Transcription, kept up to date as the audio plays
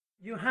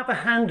You have a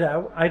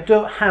handout. I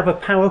don't have a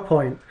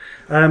PowerPoint.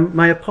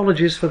 My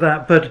apologies for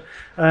that, but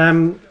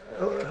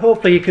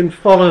hopefully you can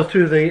follow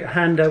through the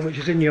handout which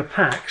is in your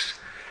packs.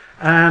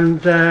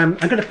 And I'm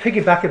going to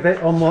piggyback a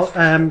bit on what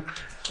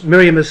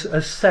Miriam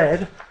has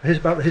said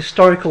about the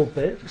historical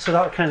bit, so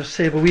that'll kind of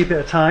save a wee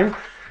bit of time.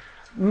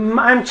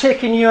 I'm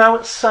taking you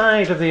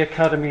outside of the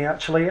academy,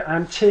 actually.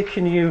 I'm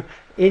taking you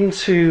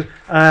into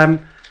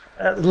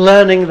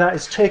learning that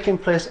is taking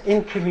place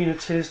in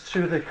communities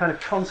through the kind of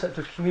concept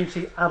of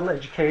community adult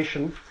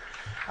education.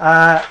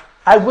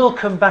 I will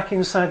come back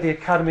inside the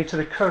academy to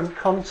the current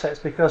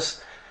context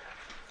because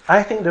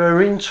I think there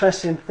are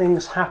interesting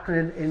things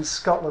happening in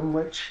Scotland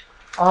which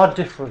are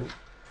different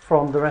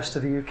from the rest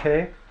of the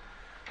UK.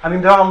 I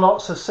mean, there are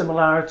lots of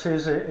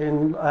similarities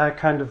in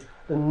kind of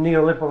the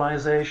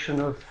neoliberalisation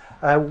of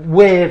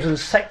waves and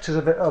sectors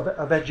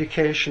of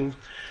education.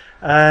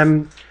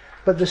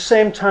 But at the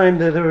same time,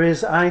 there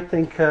is, I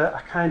think,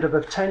 a kind of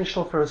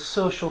potential for a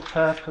social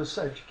purpose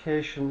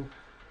education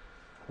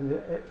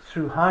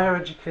through higher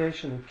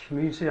education and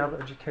community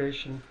adult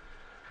education,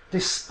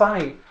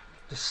 despite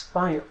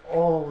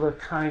all the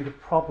kind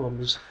of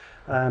problems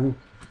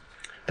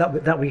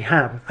that we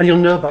have. And you'll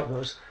know about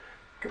those.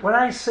 When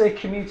I say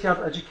community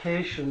adult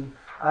education,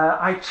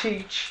 I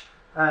teach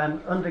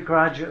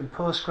undergraduate and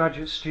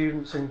postgraduate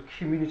students in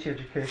community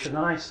education,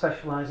 and I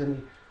specialise in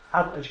the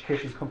adult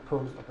education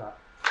component of that.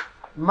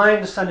 My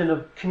understanding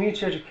of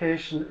community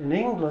education in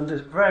England is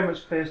very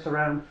much based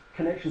around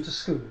connection to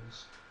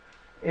schools.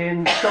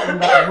 In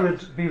Scotland, that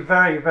would be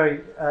very,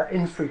 very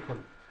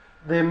infrequent.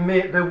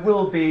 There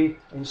will be,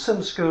 in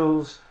some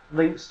schools,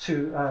 links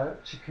to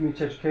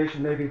community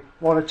education. Maybe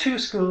one or two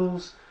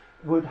schools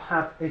would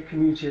have a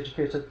community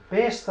educator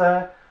based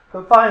there,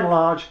 but by and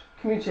large,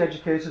 community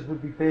educators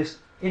would be based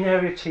in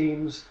area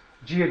teams,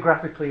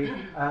 geographically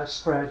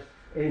spread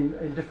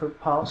in different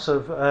parts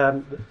of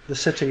the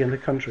city and the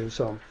country and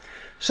so on.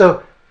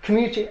 So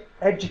community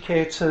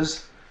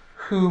educators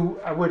who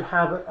would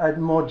have a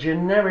more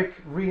generic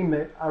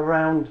remit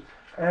around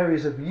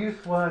areas of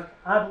youth work,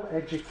 adult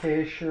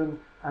education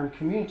and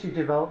community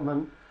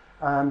development,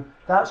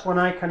 that's when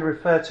I kind of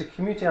refer to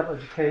community adult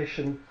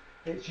education.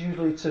 It's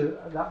usually to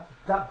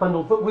that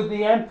bundle, but with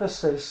the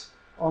emphasis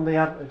on the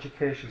adult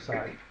education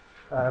side.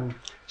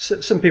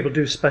 Some people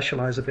do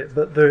specialise a bit,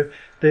 but they're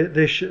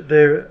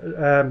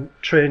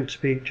trained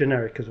to be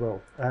generic as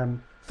well.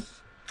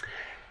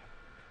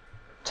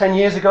 10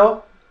 years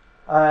ago,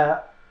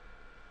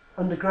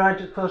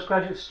 undergraduate,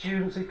 postgraduate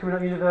students coming out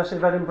of the University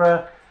of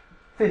Edinburgh,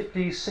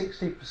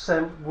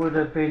 50-60% would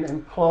have been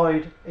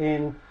employed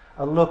in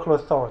a local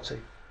authority.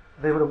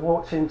 They would have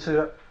walked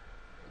into,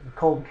 we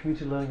call them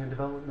community learning and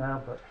development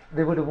now, but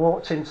they would have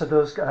walked into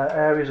those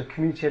areas of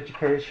community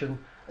education.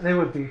 They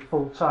would be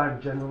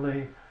full-time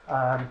generally.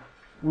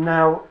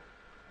 Now,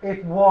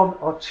 if one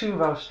or two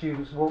of our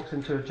students walked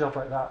into a job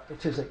like that,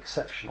 it is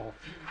exceptional.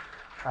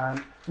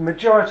 The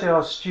majority of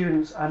our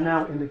students are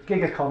now in the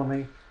gig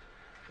economy.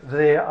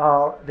 They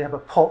have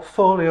a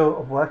portfolio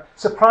of work.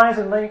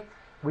 Surprisingly,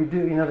 we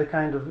do, the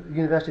kind of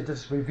university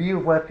does this review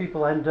of where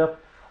people end up.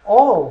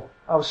 All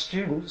our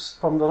students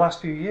from the last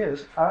few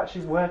years are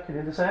actually working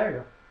in this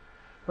area.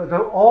 But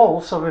they're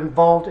all sort of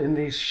involved in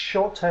these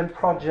short-term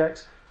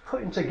projects,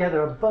 putting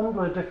together a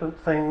bundle of different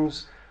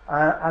things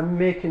and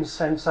making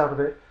sense out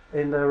of it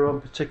in their own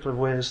particular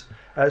ways.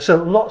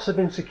 So lots of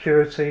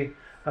insecurity,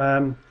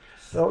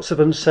 lots of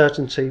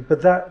uncertainty,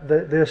 but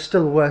they're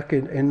still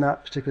working in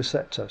that particular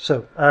sector.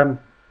 So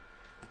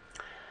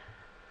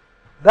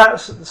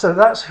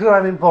that's who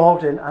I'm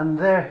involved in, and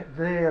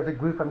they're the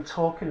group I'm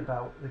talking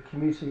about, the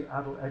community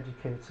adult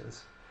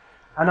educators.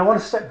 And I want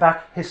to step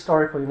back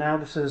historically now.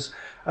 This is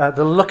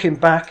the looking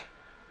back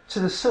to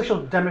the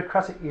social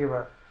democratic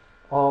era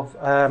of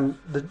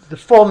the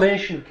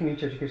formation of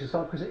community education,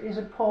 because it is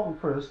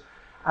important for us.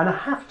 And I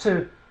have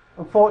to,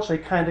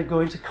 unfortunately, kind of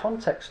go into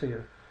context for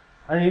you.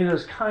 And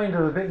there's kind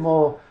of a bit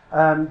more,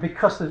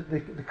 because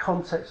the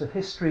context of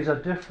histories are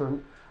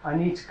different, I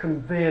need to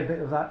convey a bit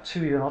of that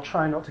to you, and I'll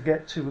try not to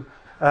get too,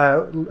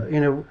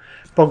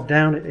 bogged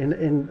down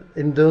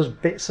in those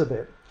bits of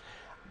it.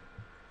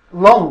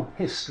 Long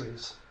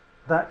histories,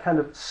 that kind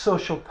of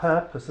social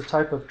purpose, the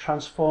type of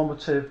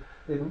transformative,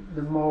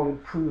 the moral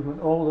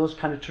improvement, all those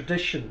kind of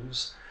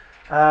traditions.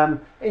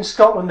 In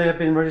Scotland, they have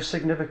been really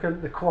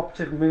significant. The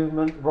cooperative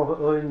movement, Robert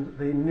Owen,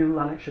 the New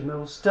Lanarkshire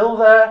Mills, still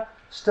there,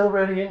 still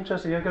really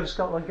interesting. You go to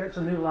Scotland, get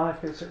to New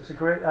Lanark, it's a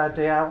great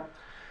day out.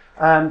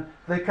 The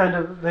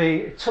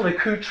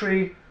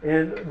Tillicootree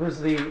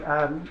was the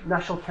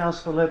National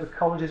Council for Labour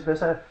Colleges,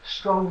 based on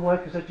strong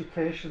workers'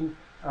 education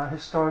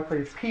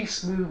historically,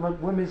 peace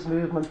movement, women's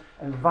movement,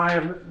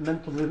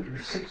 environmental movement in the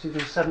 60s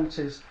and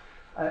 70s,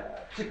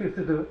 particularly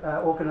through the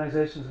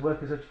organisations,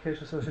 Workers'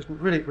 Education Association,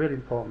 really, really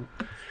important.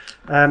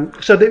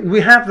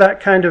 We have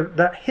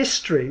that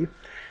history,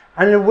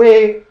 and in a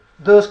way,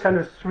 those kind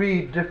of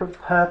three different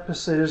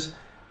purposes,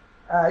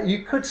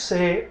 you could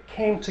say,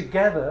 came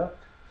together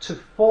to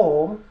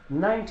form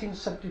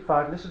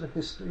 1975. And this is the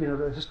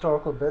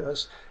historical bit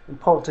that's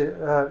important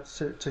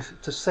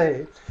to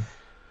say.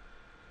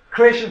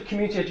 creation of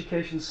community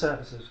education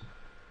services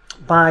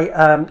by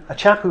a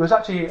chap who was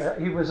actually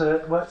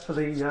worked for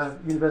the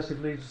University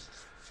of Leeds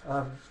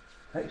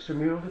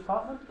extramural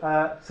department.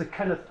 Sir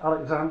Kenneth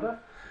Alexander,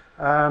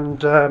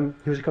 and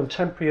he was a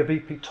contemporary of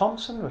E.P.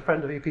 Thompson, a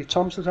friend of E.P.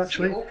 Thompson's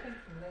actually.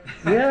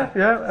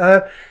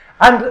 Yeah.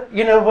 And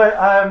you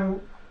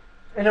know,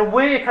 in a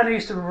way, I kind of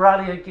used to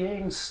rally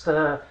against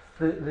the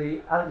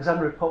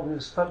Alexander report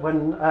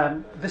when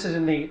this is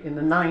in the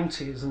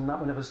 90s, and that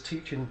when I was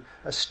teaching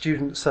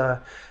students,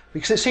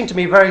 because it seemed to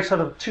me very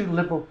sort of too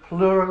liberal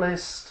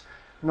pluralist,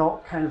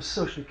 not kind of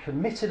socially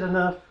committed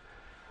enough.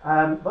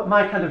 But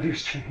my kind of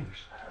views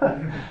changed.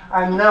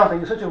 And now I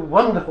think it's such a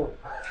wonderful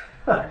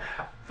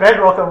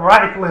bedrock of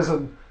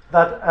radicalism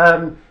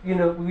that you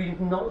know, we've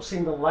not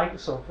seen the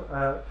likes of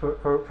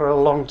for a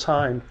long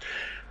time,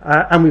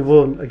 and we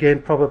won't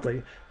again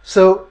probably.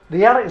 So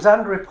the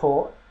Alexander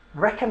report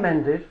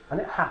recommended, and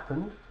it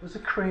happened, was the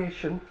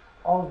creation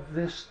of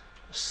this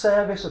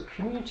service of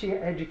community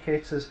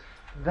educators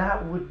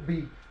that would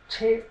be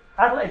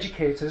adult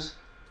educators.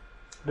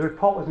 The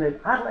report was named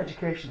Adult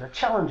Education, a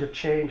Challenge of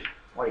Change.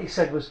 What he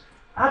said was,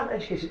 adult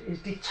education is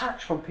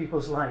detached from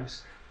people's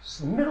lives.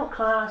 It's middle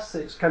class,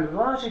 it's kind of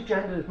largely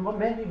gendered,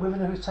 mainly women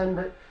who attend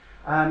it,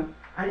 and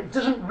it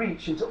doesn't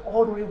reach into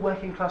ordinary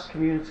working class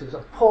communities,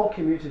 or poor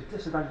communities,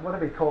 disadvantaged,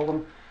 whatever you call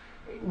them.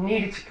 It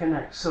needed to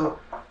connect. So,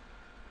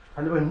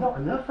 and there were not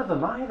enough of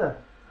them either.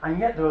 And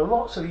yet there are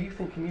lots of youth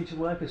and community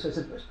workers who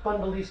said, let's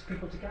bundle these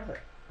people together.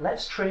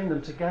 Let's train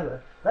them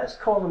together. Let's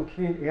call them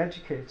community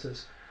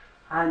educators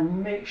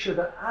and make sure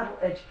that adult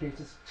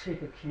educators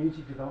take a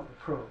community development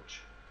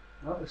approach.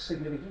 That was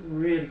significant. It didn't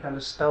really kind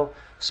of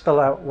spell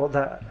out what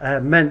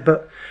that meant.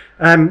 But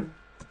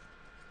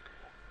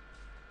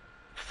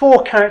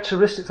 4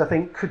 characteristics, I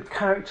think, could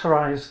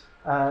characterise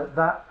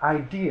that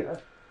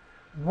idea.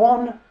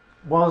 One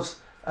was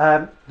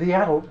the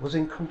adult was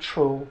in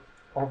control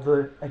of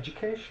the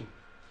education.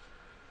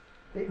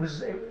 It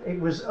was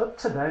up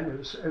to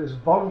them. It was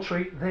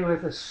voluntary. They were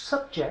the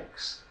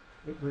subjects.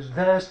 It was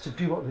theirs to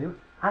do what they do,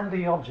 and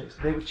the objects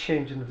they would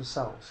change into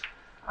themselves.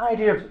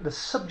 Idea of the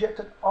subject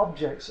and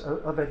objects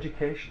of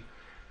education.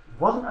 It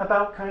wasn't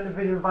about kind of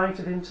being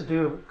invited in to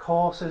do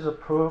courses or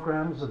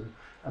programs and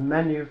a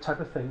menu type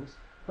of things,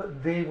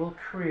 but they will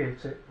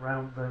create it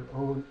around their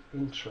own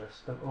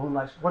interests, their own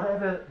lives,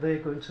 whatever they're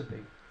going to be.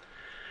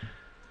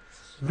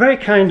 Very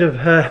kind of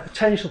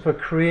potential for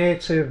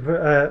creative,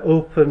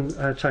 open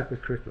type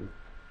of curriculum.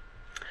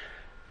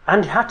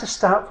 And you had to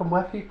start from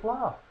where people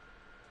are.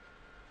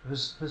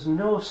 There's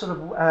no sort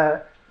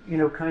of, you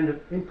know, kind of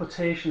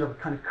imputation of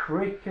kind of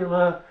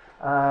curricular,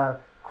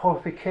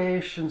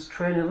 qualifications,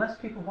 training, unless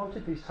people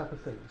wanted these type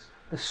of things.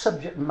 The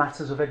subject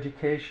matters of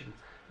education,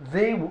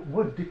 they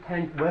would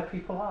depend where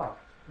people are.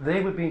 They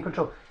would be in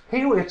control.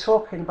 Here we're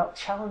talking about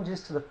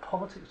challenges to the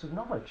politics of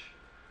knowledge.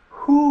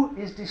 Who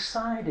is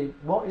deciding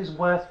what is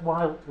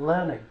worthwhile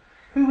learning?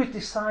 Who is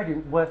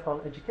deciding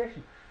worthwhile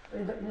education?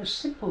 In a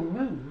simple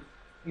move,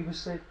 he would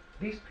say,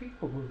 these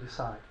people will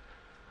decide.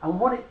 And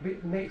when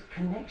it makes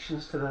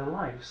connections to their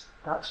lives,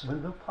 that's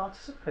when they'll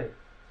participate.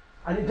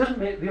 And it doesn't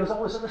make, there's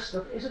all this other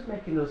stuff isn't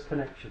making those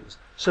connections.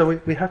 So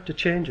we have to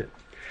change it.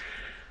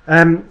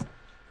 And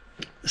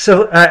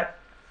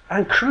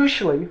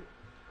crucially,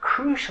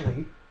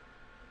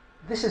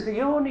 this is the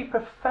only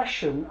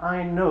profession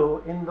I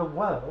know in the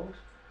world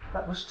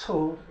that was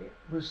told it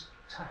was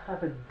to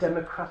have a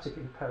democratic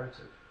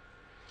imperative.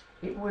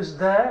 It was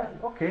there,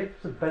 okay,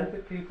 to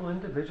benefit people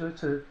individually,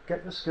 to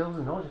get the skills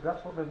and knowledge, if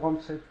that's what they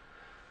wanted.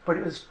 But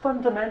it was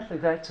fundamentally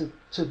there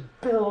to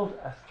build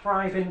a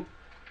thriving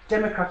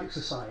democratic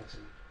society.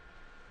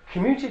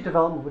 Community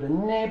development would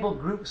enable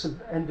groups of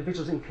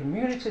individuals in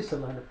communities to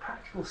learn the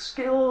practical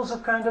skills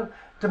of kind of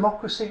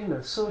democracy and their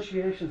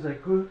associations, their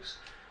groups,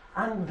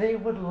 and they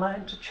would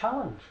learn to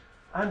challenge,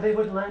 and they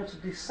would learn to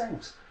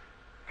dissent.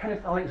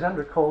 Kenneth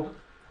Alexander called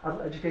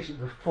adult education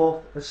the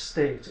fourth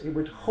estate. It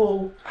would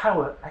hold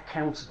power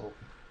accountable.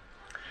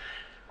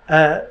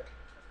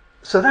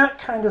 So that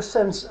kind of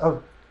sense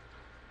of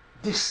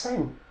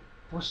dissent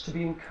was to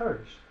be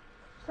encouraged.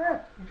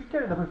 There, if you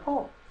get in the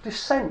report,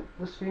 dissent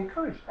was to be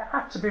encouraged. It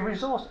had to be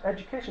resourced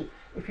education.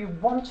 If you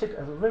wanted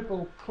a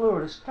liberal,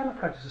 pluralist,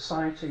 democratic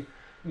society,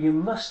 you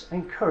must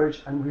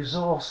encourage and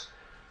resource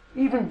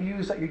even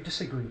views that you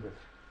disagree with,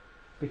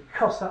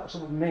 because that's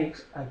what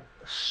makes a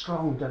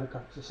strong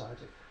democratic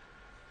society.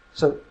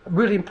 So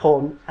really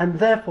important, and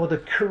therefore the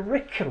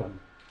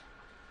curriculum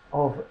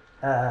of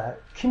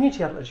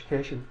community adult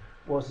education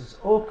was as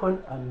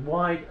open and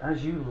wide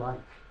as you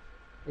like.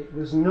 There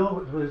was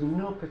no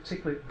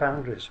particular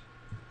boundaries.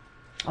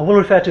 I will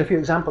refer to a few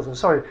examples. I'm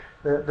sorry,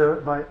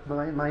 they're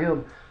my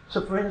own.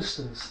 So for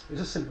instance, it's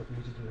just simple for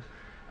me to do this.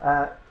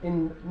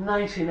 In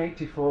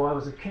 1984, I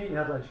was a community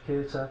adult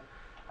educator.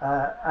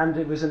 And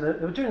it was they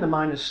were doing the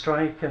miners'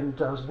 strike,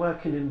 and I was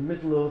working in the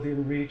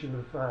Midlothian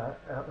region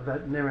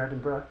of near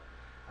Edinburgh,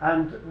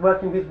 and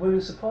working with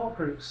women's support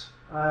groups.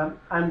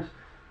 And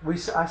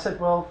I said,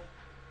 well,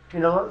 you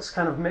know, let's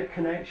kind of make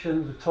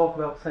connections, we talk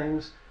about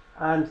things.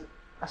 And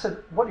I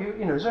said, what do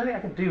you know, is there anything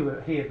I can do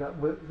here that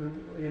will,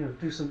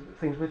 do some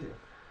things with you?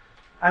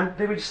 And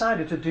we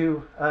decided to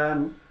do,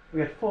 we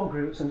had 4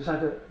 groups and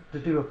decided to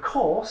do a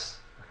course,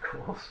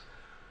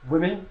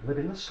 Women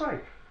Living the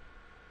Strike.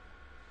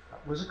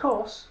 That was a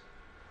course.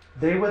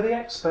 They were the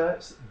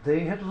experts, they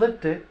had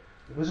lived it,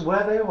 it was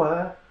where they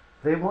were,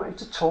 they wanted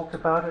to talk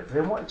about it,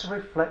 they wanted to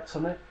reflect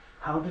on it,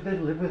 how did they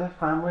live with their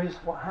families,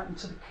 what happened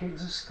to the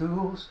kids at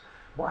schools,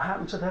 what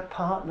happened to their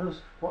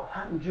partners, what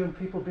happened during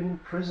people being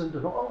imprisoned,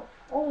 and all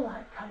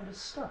that kind of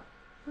stuff.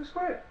 It was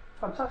great,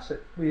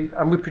 fantastic. We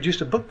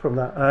produced a book from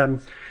that.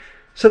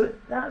 So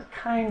that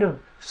kind of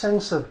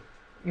sense of,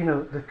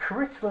 the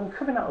curriculum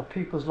coming out of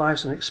people's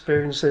lives and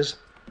experiences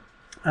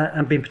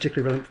and being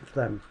particularly relevant for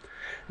them.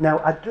 Now,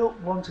 I don't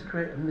want to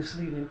create a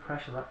misleading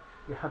impression that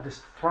you had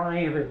this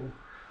thriving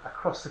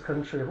across the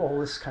country of all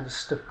this kind of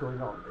stuff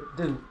going on. It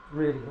didn't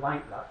really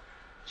like that.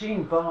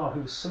 Jean Barr,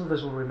 who some of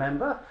us will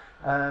remember,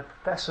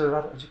 Professor of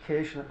Adult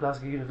Education at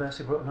Glasgow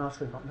University, wrote an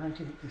article in about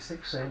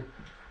 1986 saying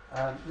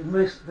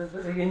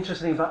the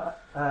interesting thing about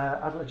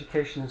adult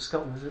education in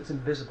Scotland is it's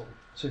invisible.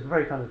 So it's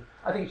very kind of,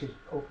 I think she's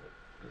over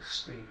the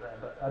street there,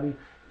 but I mean,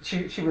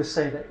 she was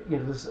saying that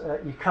there's,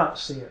 you can't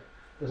see it.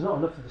 There's not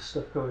enough of this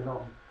stuff going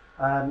on.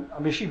 I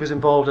mean, she was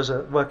involved as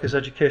a Workers'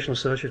 Educational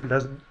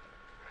Association,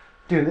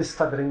 doing this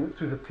type of thing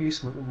through the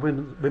peace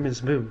movement and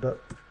women's movement, but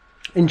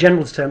in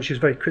general terms, she was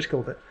very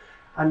critical of it.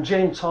 And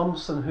Jane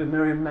Thompson, who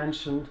Miriam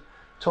mentioned,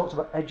 talked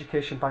about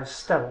education by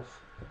stealth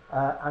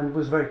and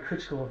was very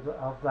critical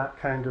of that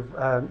kind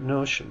of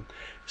notion.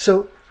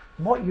 So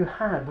what you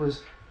had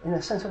was, in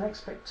a sense, an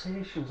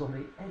expectations on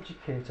the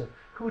educator,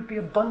 who would be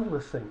a bundle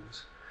of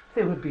things.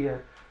 There would be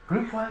a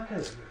group worker, there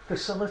would be a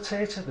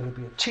facilitator, there would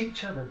be a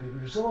teacher, there would be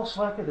a resource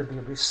worker, there would be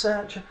a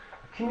researcher,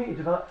 a community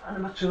developer, and a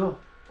mature,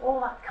 all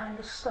that kind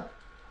of stuff,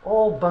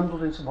 all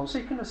bundled into one. So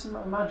you can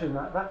imagine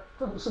that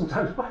doesn't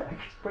sometimes work.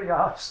 It's pretty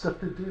hard stuff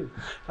to do.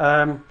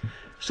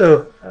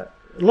 So a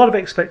lot of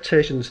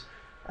expectations,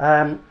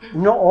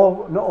 not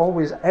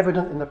always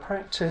evident in the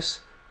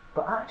practice,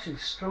 but actually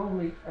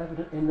strongly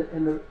evident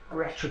in the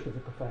rhetoric of the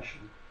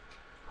profession.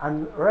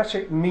 And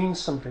rhetoric means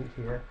something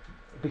here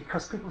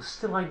because people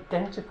still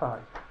identify.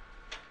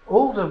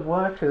 Older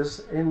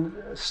workers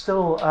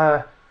still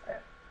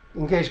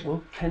engaged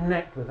will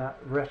connect with that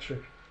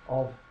rhetoric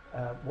of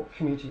what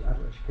community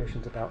adult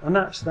education is about, and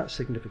that's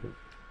significant.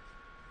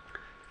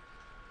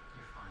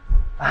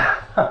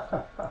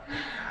 I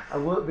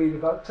won't be in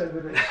about 10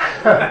 minutes.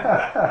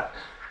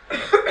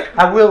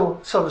 I will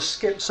sort of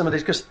skip some of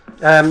these because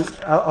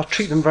I'll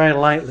treat them very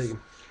lightly.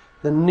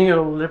 The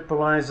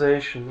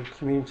neoliberalisation of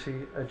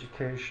community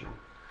education.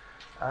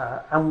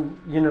 And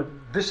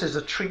this is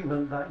a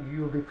treatment that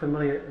you'll be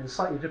familiar in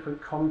slightly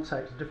different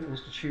contexts, different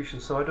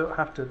institutions, so I don't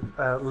have to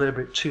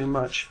labour it too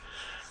much.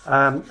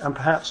 And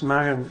perhaps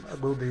Marion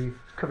will be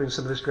covering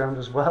some of this ground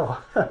as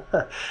well.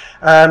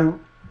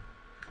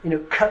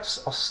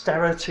 Cuts,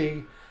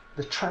 austerity,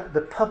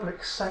 the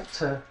public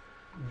sector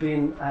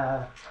being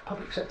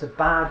public sector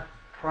bad,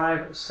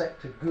 private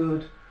sector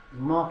good,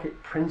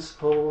 market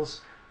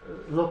principles,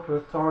 local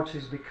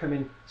authorities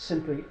becoming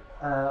simply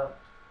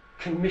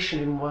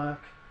commissioning work,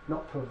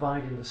 not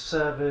providing the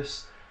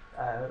service,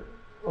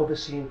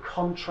 overseeing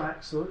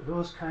contracts,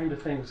 those kind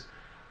of things.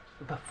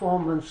 The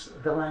performance,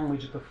 the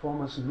language of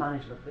performance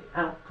management, the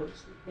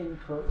outputs, the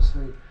inputs,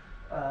 the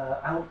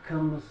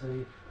outcomes,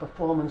 the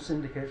performance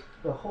indicators,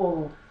 the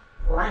whole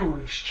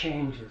language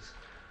changes.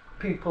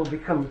 People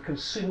become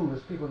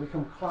consumers, people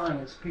become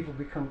clients, people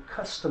become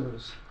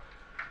customers.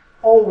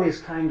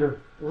 Always kind of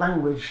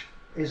language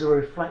is a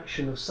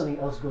reflection of something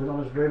else going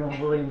on, as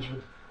Raymond Williams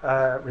would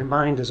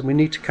remind us, and we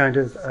need to kind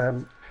of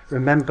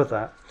remember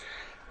that.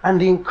 And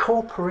the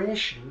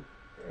incorporation,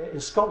 in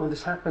Scotland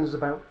this happens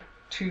about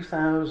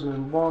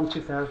 2001,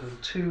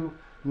 2002,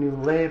 New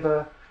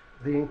Labour,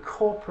 the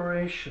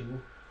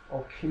incorporation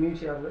of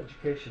community adult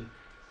education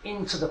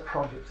into the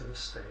project of the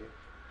state.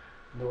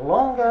 No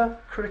longer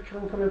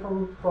curriculum coming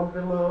from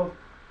below,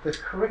 the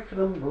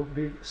curriculum will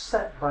be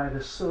set by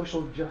the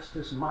social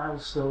justice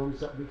milestones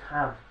that we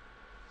have.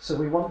 So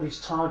we want these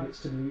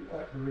targets to be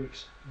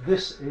reached.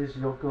 This is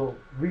your goal,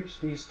 reach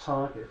these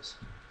targets.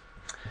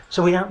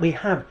 So we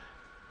have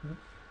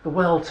the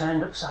world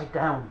turned upside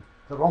down,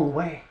 the wrong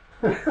way.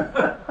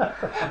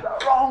 The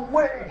wrong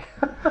way.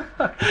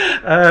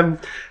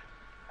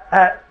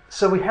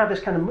 So we have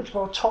this kind of much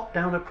more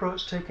top-down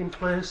approach taking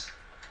place.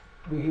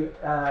 The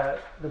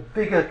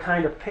bigger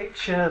kind of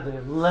picture,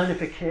 the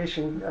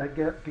learnification,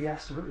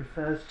 BS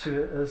refers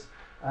to it as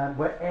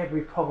where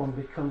every problem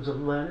becomes a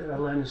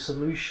learning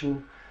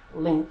solution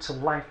linked to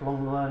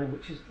lifelong learning,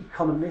 which is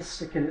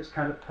economistic in its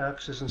kind of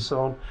purposes and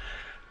so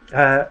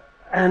on.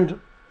 And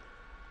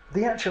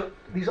these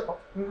are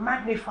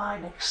magnified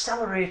and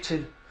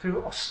accelerated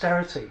through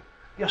austerity.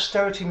 The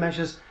austerity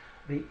measures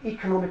the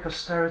economic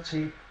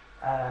austerity,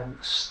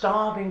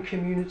 starving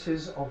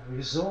communities of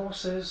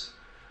resources,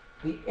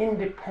 the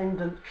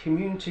independent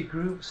community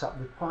groups that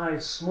require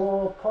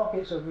small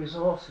pockets of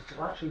resources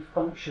to actually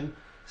function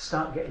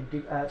start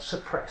getting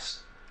suppressed.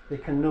 They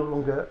can no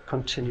longer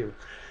continue.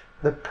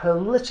 The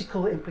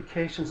political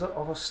implications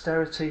of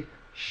austerity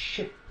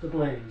shift the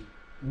blame,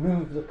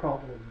 move the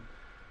problem.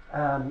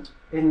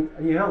 In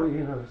the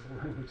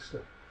language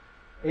stuff.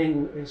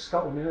 In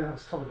Scotland, you have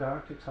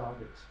solidarity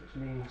targets, which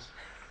means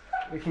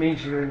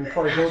you're an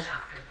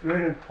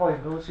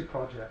employability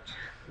project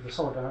with a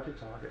solidarity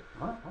target.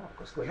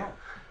 What's going on?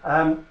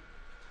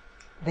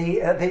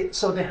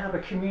 So they have a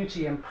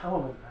Community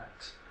Empowerment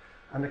Act,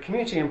 and the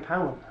Community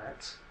Empowerment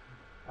Act,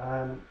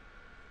 I'm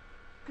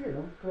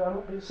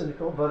not being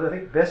cynical, but I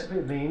think basically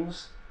it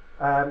means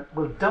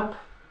we'll dump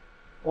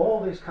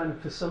all these kind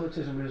of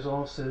facilities and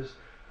resources,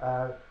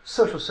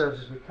 social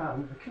services we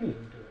can, the community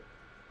will do it.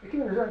 The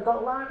community has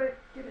got a library,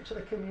 give it to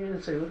the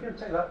community. We're going to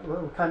take that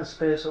little kind of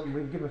space up and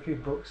we can give them a few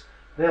books.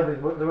 They'll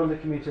run the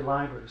community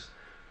libraries.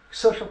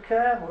 Social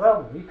care,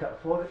 well, we can't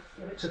afford it,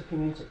 give it to the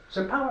community. It's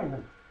empowering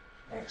them.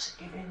 It's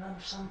giving them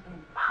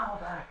something, power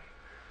back.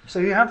 So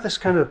you have this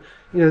kind of,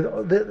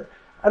 and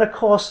of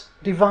course,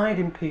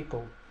 dividing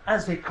people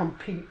as they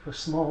compete for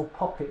small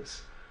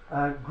pockets.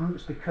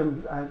 Groups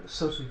become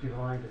socially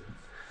divided.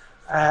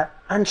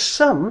 And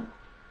some,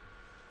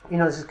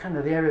 this is kind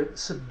of the area of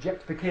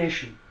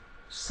subjectification.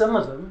 Some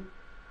of them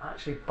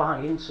actually buy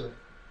into it.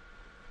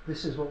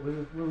 This is what we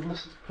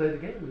must play the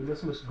game. We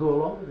must go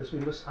along with this. We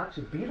must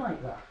actually be like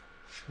that.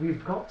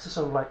 We've got to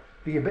sort of like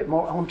be a bit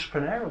more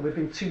entrepreneurial. We've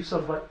been too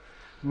sort of like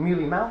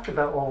mealy-mouthed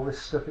about all this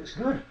stuff. It's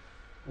good.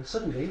 And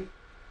suddenly,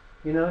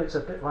 it's a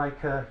bit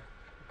like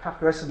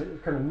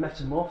Kafkaesque kind of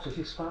metamorphosis.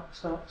 You start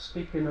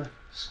speaking a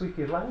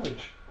squeaky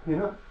language,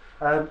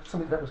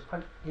 something that was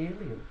quite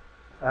alien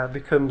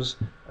becomes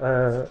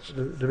the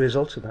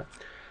result of that.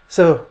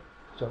 So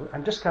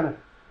I'm going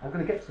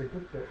to get to the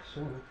good bit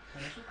soon.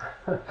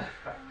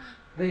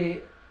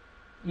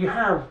 You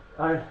have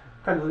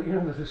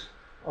this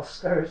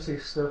austerity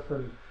stuff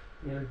and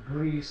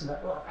Greece and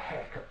that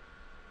haircut.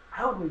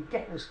 How do we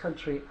get this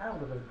country out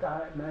of a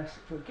dire mess?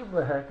 We give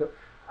them a haircut,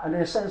 and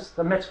in a sense,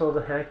 the metaphor of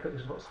the haircut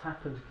is what's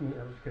happened to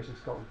community education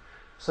in Scotland.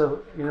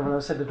 So when I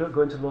said they don't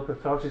go into local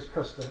authorities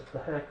because the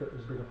haircut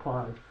has been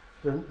applied,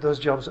 then those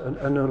jobs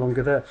are no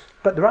longer there.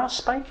 But there are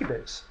spiky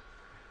bits.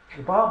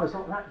 The barber's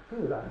not that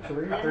good,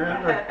 actually.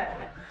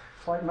 They're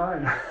like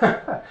mine.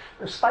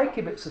 The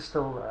spiky bits are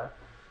still there.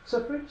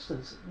 So, for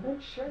instance,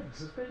 men's sheds.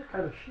 There's been a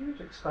kind of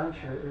huge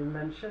expansion in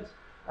men's sheds.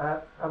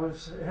 I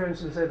was hearing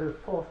somebody say there are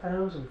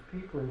 4,000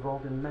 people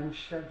involved in men's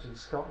sheds in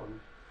Scotland.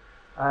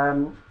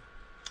 Adult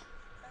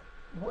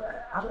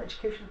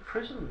education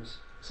prisons.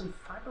 Some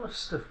fabulous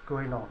stuff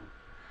going on.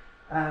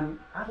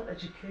 Adult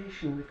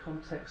education in the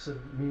context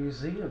of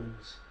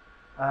museums.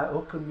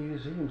 Open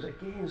museums,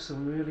 again,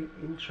 some really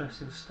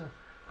interesting stuff.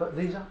 But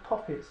these are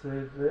pockets.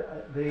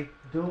 They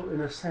don't,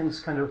 in a sense,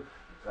 kind of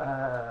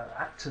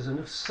act as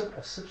a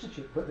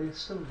substitute, but they're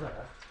still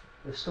there.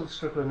 They're still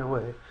struggling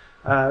away.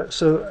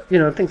 So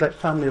things like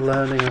family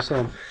learning and so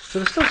on. So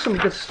there's still some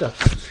good stuff.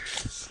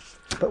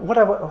 But what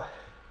I want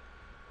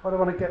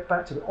to get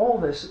back to, all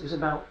this is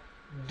about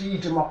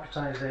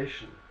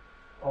de-democratisation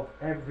of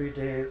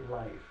everyday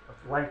life, of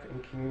life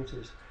in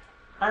communities,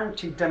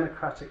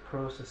 anti-democratic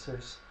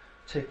processes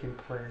taking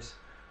place,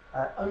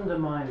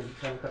 undermining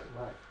democratic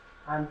life.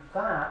 And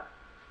that,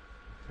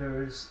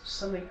 there is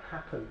something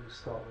happened in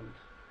Scotland.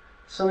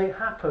 Something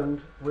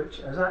happened which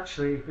has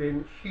actually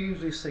been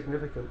hugely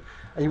significant.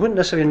 And you wouldn't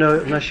necessarily know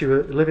it unless you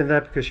were living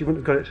there, because you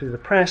wouldn't have got it through the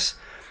press.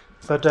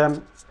 But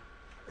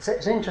it's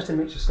an interesting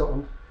mixture of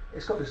Scotland.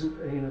 It's got this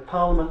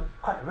Parliament,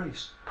 quite a really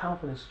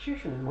powerful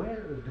institution in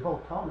Wales, a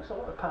devolved Parliament. It's got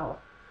a lot of power.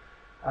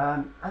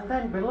 And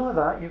then below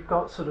that, you've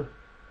got sort of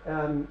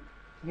kind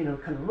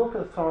of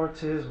local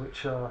authorities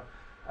which are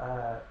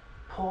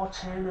poor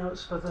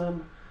turnouts for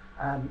them.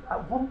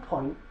 At one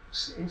point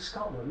in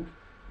Scotland,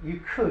 you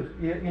could,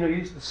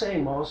 the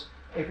saying was,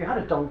 if you had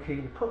a donkey,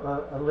 you put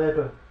a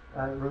Labour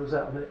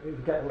rosette on it, it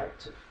would get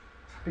elected.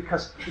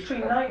 Because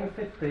between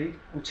 1950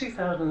 and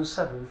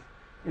 2007,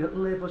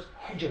 Labour was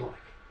hegemonic.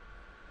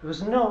 There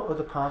was no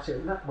other party,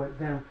 and that went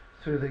down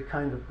through the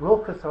kind of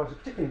local authorities,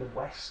 particularly in the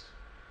west,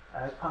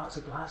 parts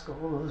of Glasgow,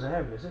 all those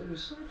areas. It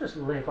was just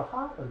Labour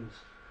heartlands.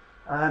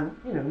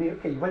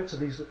 You went to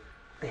the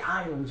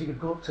islands, you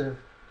could go up to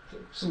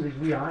some of these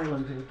wee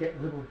islands and you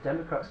get Liberal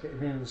Democrats getting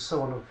in and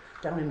so on, or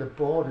down in the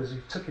borders, you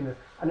took and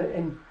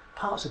in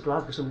parts of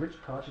Glasgow, some rich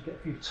parts, you get a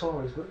few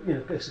Tories, but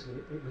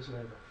basically it was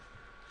Labour.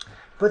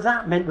 But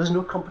that meant there was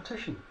no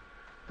competition.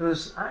 There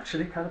was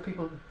actually kind of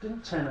people who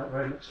didn't turn out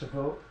very much to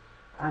vote,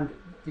 and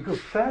you go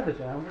further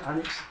down, and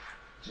it's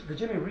the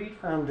Jimmy Reid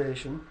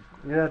Foundation,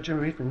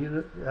 Jimmy Reid,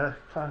 of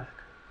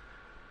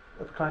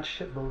Clyde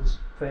Shipbuild's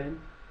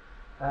fame.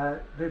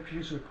 They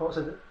produced a report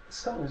saying that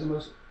Scotland is the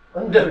most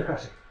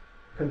undemocratic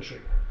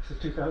country since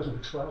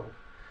 2012.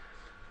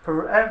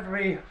 For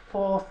every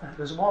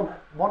there's one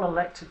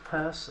elected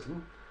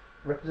person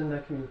representing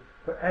their community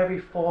for every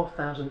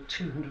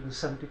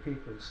 4,270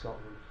 people in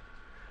Scotland.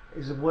 It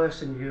is the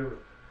worst in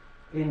Europe.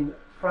 In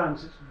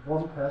France, it's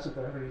one person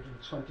for every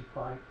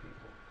 125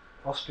 people.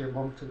 Austria,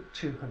 1 to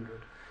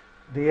 200.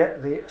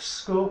 the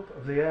scope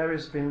of the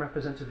areas being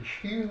represented is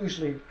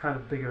hugely kind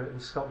of bigger in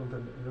Scotland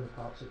than in other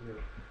parts of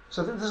Europe.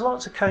 So there's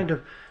lots of kind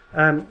of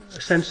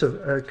sense of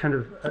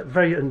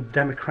very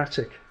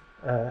undemocratic,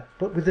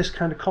 but with this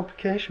kind of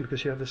complication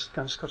because you have this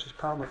kind of Scottish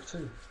Parliament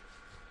too.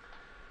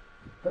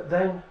 But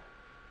then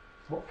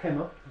what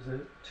came up was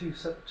the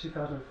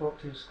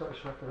 2014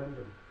 Scottish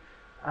referendum,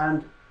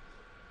 and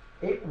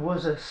it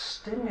was a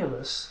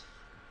stimulus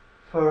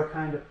for a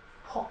kind of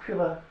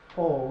popular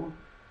form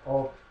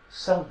of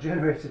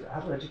self-generated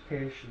adult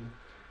education,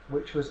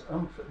 which was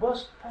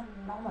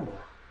phenomenal,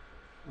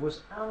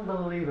 was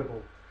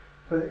unbelievable.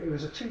 But it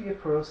was a 2-year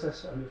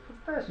process, and for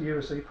the first year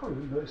or so you probably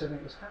wouldn't notice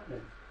anything was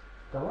happening.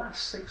 The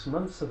last 6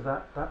 months of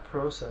that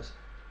process,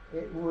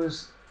 it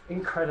was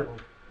incredible.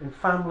 In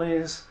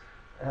families,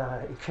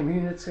 in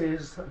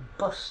communities,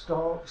 bus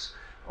stops,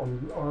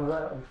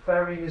 on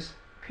ferries,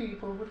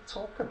 people would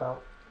talk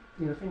about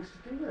things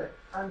to do with it,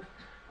 and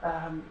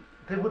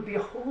there would be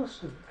a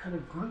host of kind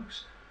of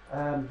groups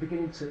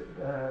beginning to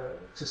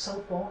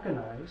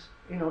self-organise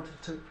in order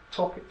to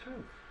talk it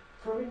through.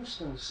 For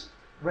instance,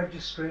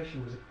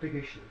 registration was a big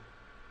issue.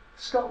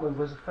 Scotland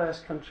was the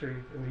first country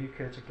in the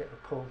UK to get the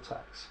poll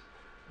tax.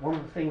 One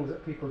of the things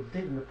that people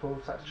did in the poll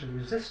tax to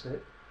resist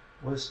it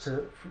was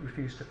to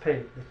refuse to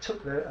pay. They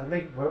took and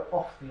they were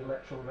off the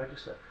electoral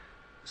register.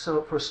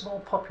 So for a small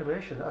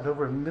population, and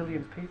over 1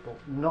 million people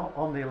not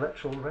on the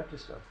electoral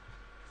register.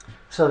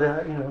 So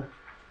a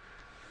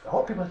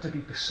lot of people had to be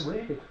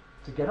persuaded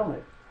to get on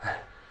it.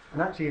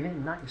 And actually,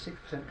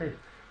 96% did.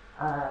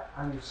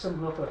 And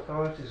some local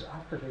authorities,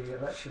 after the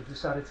election,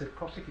 decided to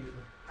prosecute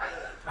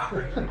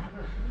them.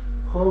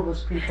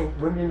 Homeless people,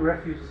 women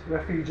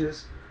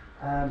refugees,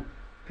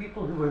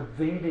 people who were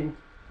evading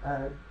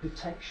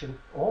detection,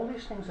 all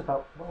these things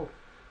about,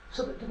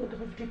 so that there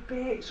were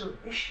debates or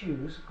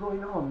issues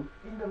going on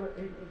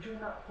during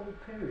that whole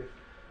period,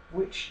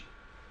 which,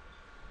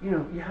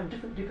 you have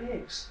different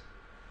debates.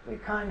 We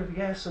kind of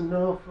yes and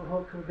no,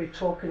 what could we be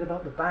talking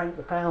about, the bank,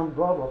 the pound,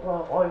 blah, blah,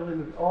 blah, oil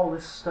and all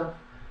this stuff.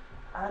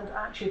 And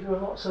actually there were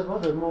lots of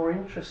other more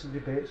interesting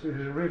debates which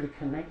were really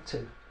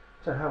connected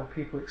to how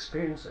people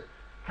experience it.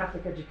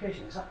 Catholic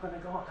education, is that going to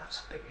go on?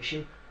 That's a big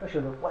issue, especially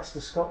in the west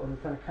of Scotland,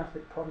 the kind of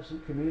Catholic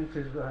Protestant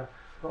communities,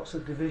 lots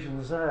of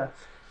divisions there.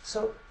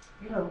 So,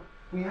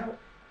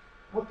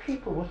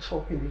 people were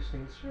talking these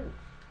things through.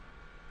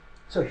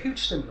 So a huge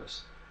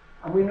stimulus.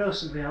 And we know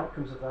some of the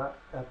outcomes of that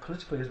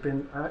politically has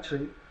been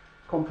actually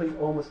complete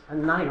almost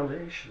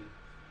annihilation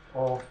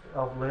of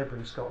Labour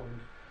in Scotland.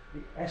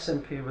 The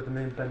SNP were the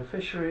main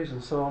beneficiaries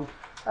and so on.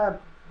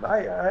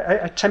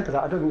 I temper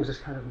that. I don't think there's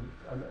this kind of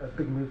a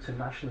big move to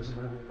nationalism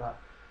or anything like that.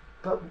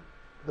 But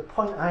the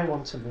point I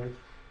want to make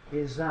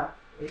is that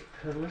it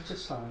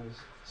politicised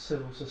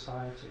civil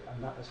society,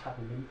 and that has had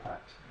an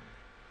impact.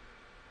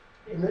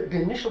 The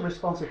initial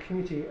response of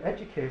community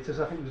educators,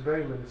 I think, was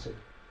very limited.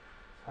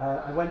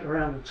 I went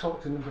around and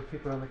talked to a number of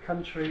people around the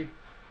country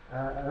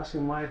and asked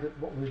them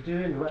what we were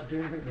doing, we weren't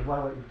doing anything, why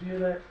weren't you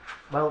doing it?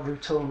 Well, we were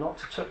told not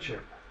to touch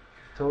it.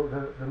 Told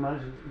the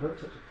manager not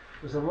to touch it.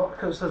 There's a lot,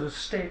 because there was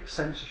state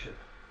censorship.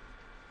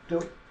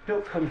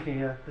 Don't come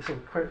here, this will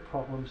create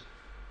problems.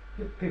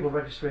 Give people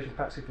registration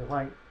packs if you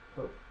like,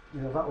 but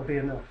that will be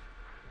enough.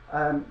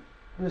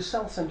 There's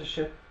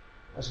self-censorship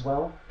as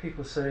well.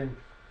 People saying,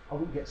 I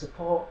wouldn't get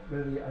support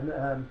really,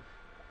 and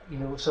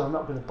so I'm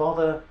not going to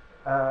bother.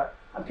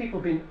 And people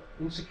being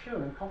insecure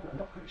and confident,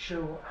 not quite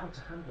sure how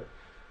to handle it.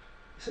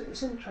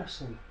 It's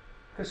interesting,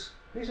 because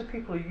these are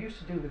people who used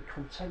to deal with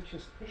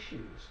contentious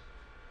issues,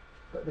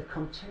 but the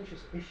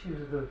contentious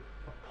issues of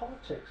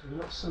politics are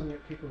not something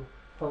that people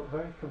felt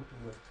very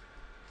comfortable with.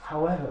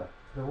 However,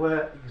 there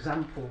were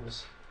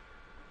examples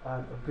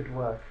of good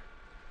work.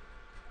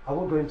 I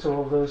won't go into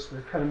all those.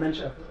 We've kind of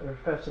mentioned, I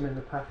referred to them in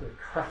the past, the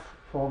craft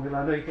formula.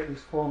 I know you get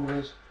these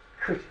formulas: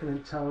 critical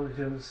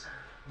intelligence,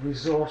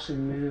 resourcing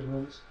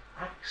movements,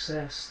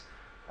 access,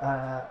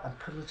 and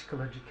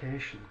political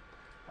education,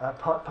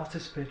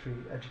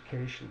 participatory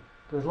education.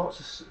 There's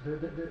lots of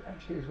the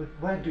educators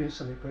were doing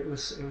something, but it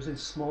was in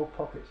small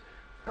pockets.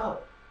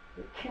 But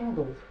it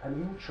kindled an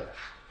interest.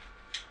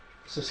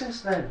 So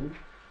since then,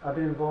 I've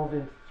been involved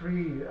in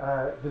 3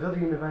 with other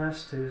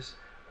universities,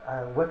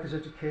 Workers'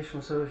 Educational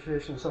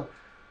Association, so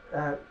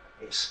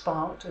it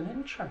sparked an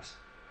interest.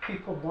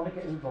 People want to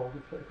get involved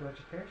in political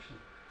education.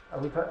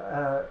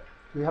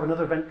 We have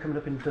another event coming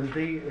up in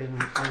Dundee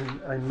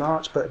in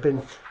March,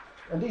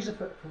 and these are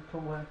for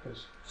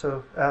workers,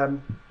 so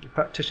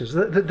practitioners.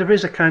 There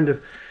is a kind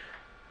of,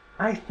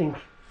 I think,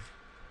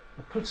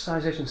 the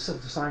politicisation of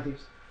civil society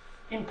is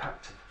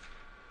impacted.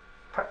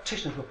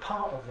 Practitioners were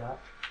part of that.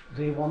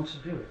 They want to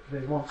do it.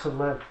 They want to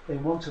learn. They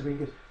want to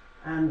read it.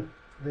 And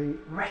the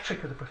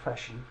rhetoric of the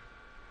profession,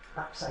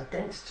 that's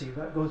identity,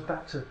 that goes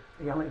back to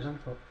the Alexander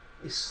Club,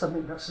 is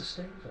something that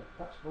sustains it.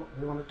 That's what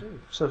we want to do.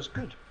 So it's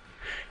good.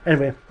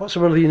 Anyway, what's the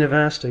role of the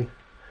university?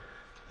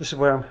 This is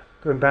where I'm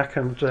going back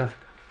and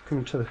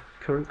coming to the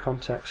current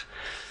context.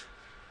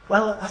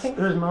 Well, I think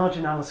there is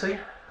marginality,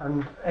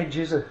 and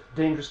edges are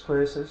dangerous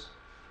places.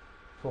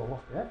 Fall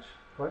off the edge.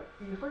 quite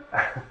easily.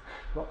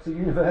 Lots of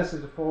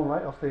universities have fallen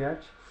right off the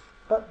edge,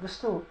 but they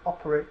still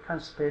operate kind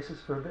of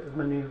spaces for a bit of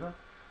manoeuvre.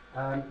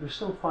 There's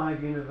still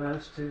 5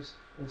 universities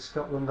in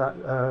Scotland that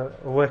are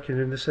working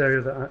in this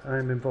area that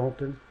I'm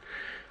involved in.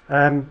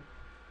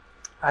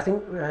 I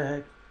think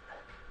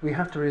we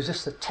have to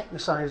resist the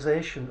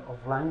technicisation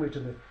of language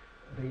and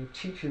the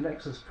teaching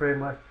excellence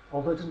framework.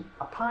 Although it doesn't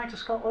apply to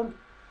Scotland,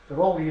 there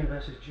are all the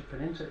universities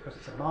jumping into it because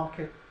it's a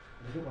market.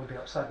 They don't want to be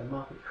outside the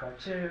market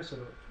criteria, so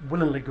they're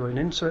willingly going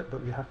into it,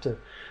 but we have to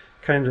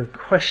kind of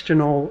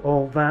question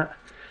all that.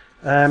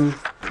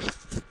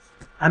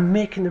 And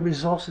making the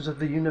resources of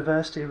the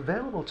university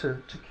available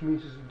to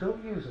communities who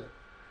don't use it.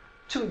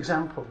 2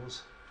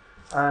 examples.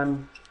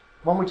 One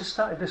we just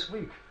started this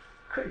week,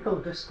 critical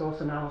discourse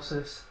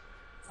analysis.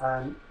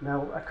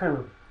 Now I kind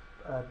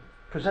of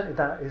presented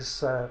that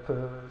is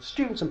for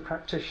students and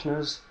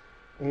practitioners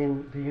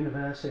in the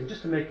university,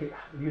 just to make it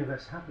the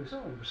university happy.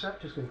 So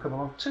researchers can come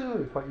along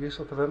too, quite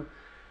useful for them.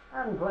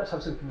 And let's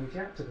have some community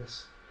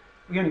activists.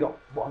 We only got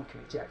 1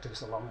 community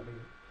activist along.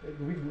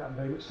 We didn't have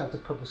very much time to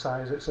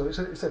publicise it, so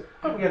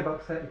we had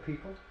about 30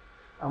 people,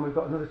 and we've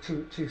got another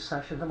two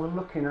sessions, and we're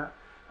looking at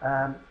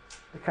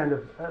the kind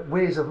of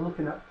ways of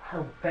looking at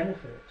how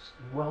benefits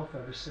and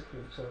welfare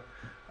recipients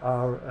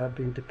are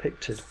being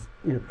depicted,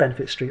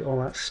 Benefit Street, all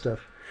that stuff.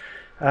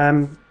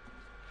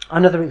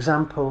 Another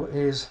example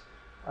is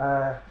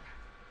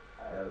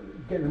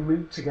getting a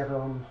MOOC together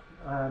on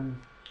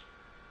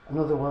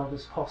Another World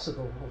is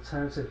Possible,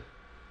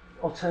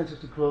 alternative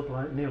to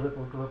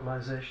neoliberal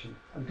globalisation.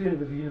 I'm doing it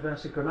with the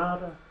University of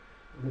Granada.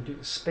 I'm going to do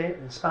it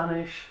in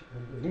Spanish,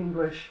 and in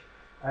English,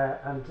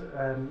 and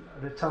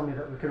they tell me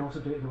that we can also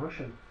do it in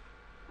Russian.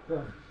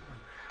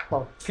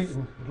 Well,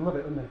 Putin would love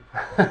it, wouldn't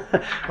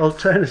he?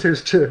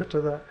 Alternatives to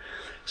that.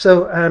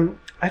 So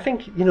I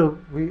think we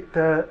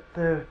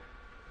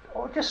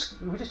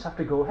just have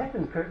to go ahead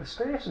and create the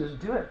space and just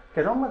do it.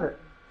 Get on with it,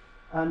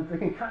 and they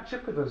can catch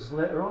up with us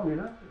later on.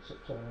 I'm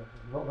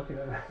not looking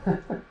at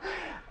it.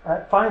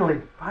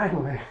 Finally,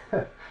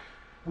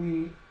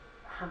 we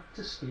have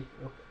to speak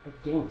up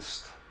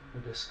against the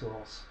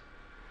discourse.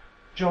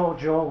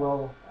 George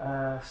Orwell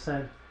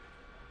said,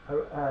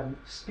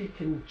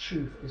 speaking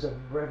truth is a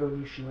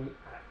revolutionary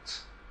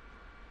act.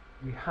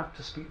 We have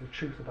to speak the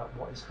truth about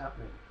what is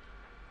happening.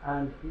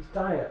 And it's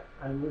dire,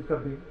 and we've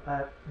got to be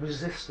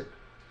resisted.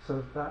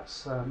 So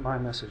that's my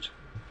message.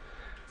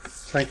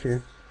 Thank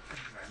you.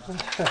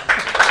 Thank you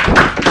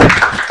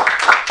very much.